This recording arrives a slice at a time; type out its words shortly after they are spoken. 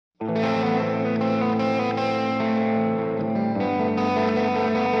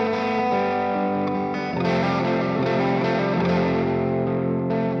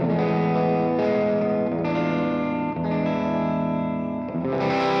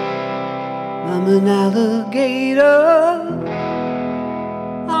I'm an alligator.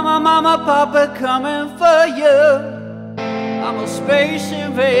 I'm a mama, papa coming for you. I'm a space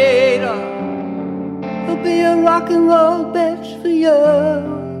invader. I'll be a rock and roll bitch for you.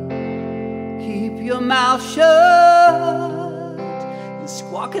 Keep your mouth shut. You're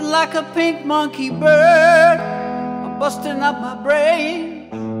squawking like a pink monkey bird. I'm busting up my brain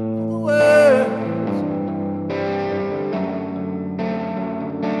for the words.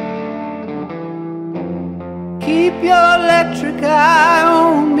 Keep your electric eye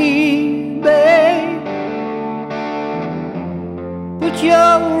on me, babe. Put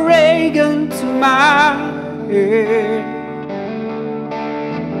your ray gun to my head.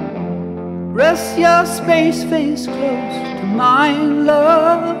 Rest your space face close to mine,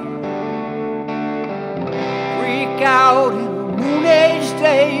 love. Freak out in a Moonage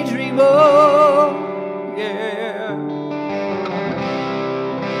Daydream, oh, yeah.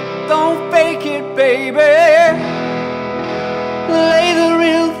 Don't fake it, baby. Lay the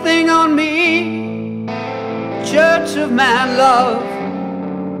real thing on me. Church of man love,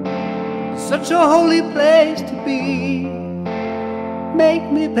 such a holy place to be.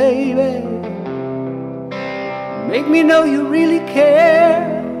 Make me, baby. Make me know you really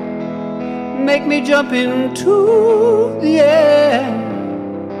care. Make me jump into the air.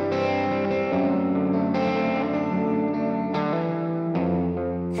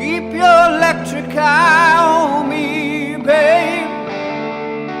 Keep your electric eye on me, babe.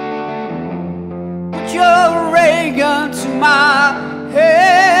 Put your ray gun to my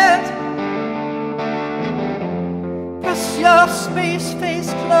head. Press your space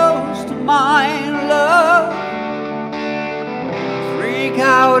face close to mine, love. Freak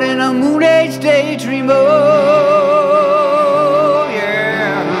out in a Moonage Daydream, oh,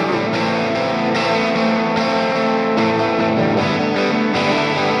 yeah.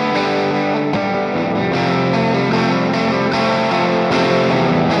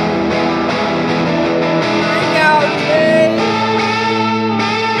 Freak out, babe.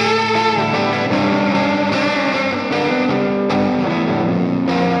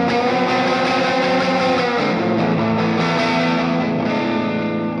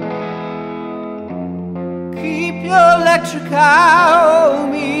 Keep your electric eye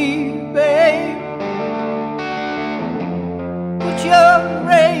on me, babe. Put your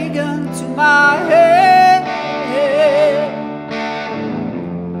ray gun to my head.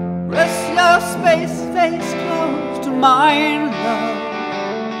 Rest your space face close to mine, love.